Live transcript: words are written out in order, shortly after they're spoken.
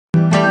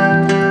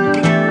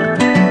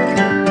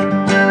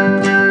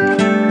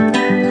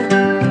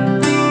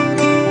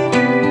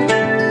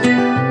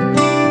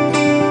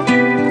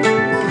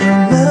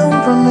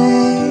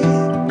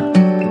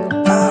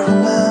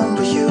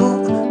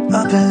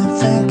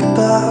thinking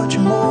about you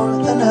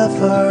more than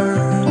ever.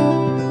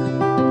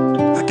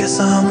 I guess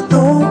I'm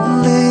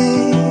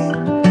lonely,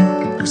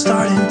 I'm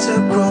starting to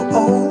grow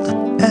old,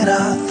 and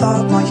I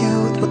thought my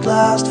youth would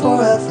last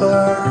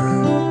forever.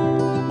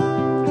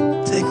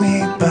 Take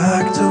me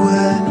back to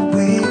when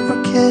we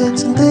were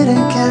kids and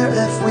didn't care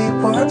if we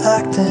were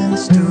acting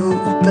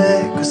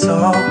stupid, 'cause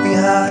all we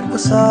had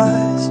was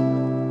us.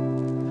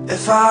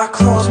 If I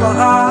close my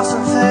eyes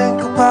and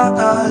think about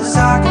us,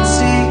 I can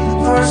see the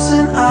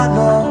person I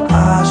know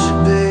I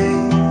should be.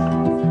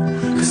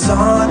 'Cause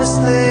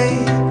honestly,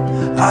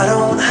 I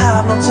don't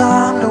have no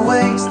time to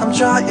waste. I'm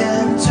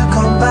trying to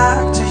come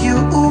back to you,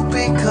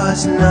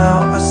 because now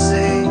I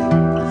see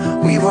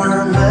we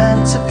were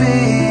meant to be.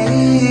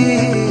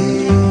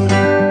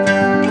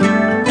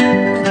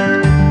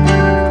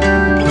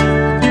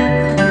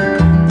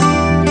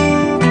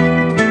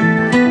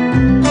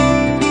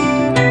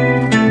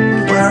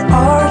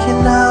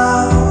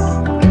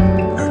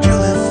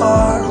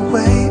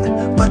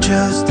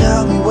 Just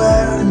tell me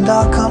where and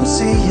I'll come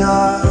see ya.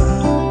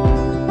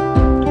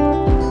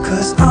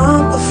 'Cause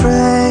I'm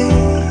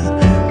afraid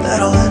that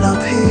I'll end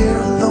up here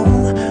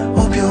alone.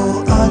 Hope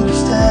you'll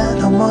understand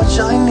how much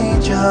I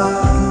need ya.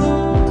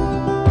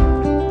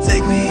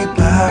 Take me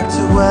back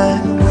to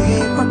when we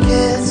were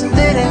kids and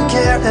didn't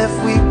care if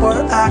we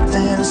were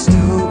acting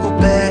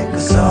stupid,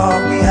 'cause all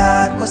we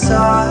had was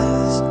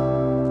us.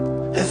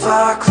 If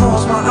I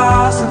close my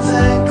eyes and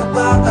think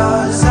about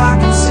us, I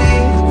can see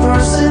the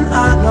person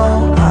I know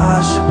I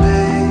should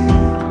be.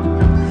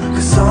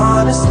 'Cause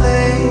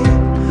honestly,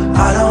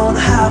 I don't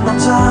have no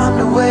time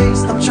to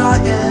waste. I'm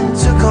trying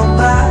to come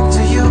back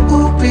to you,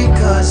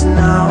 because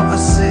now I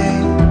see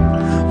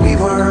we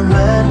were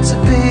meant to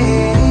be.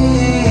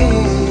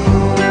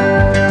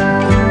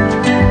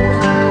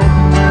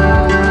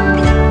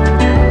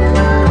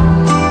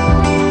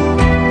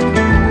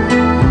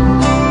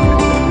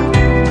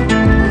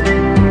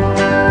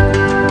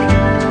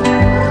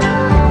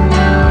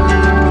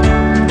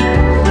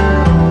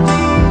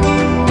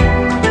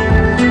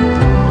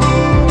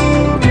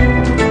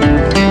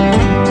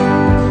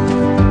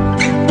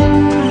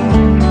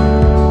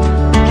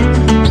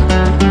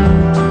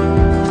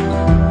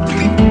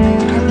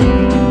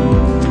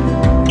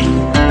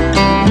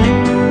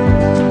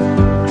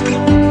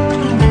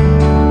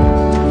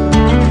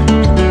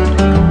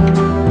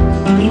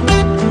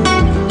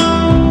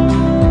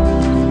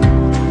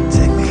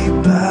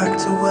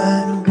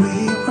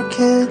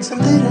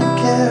 And didn't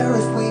care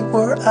if we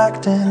were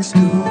acting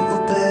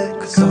stupid,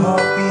 'cause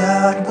all we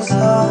had was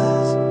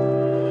us.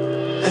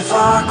 If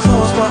I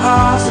close my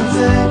eyes and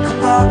think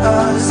about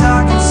us, I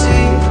can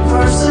see the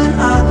person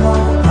I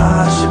know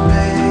I should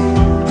be.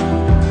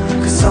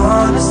 'Cause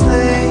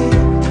honestly,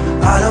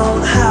 I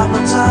don't have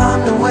no time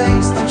to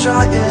waste. I'm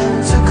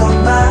trying to come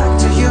back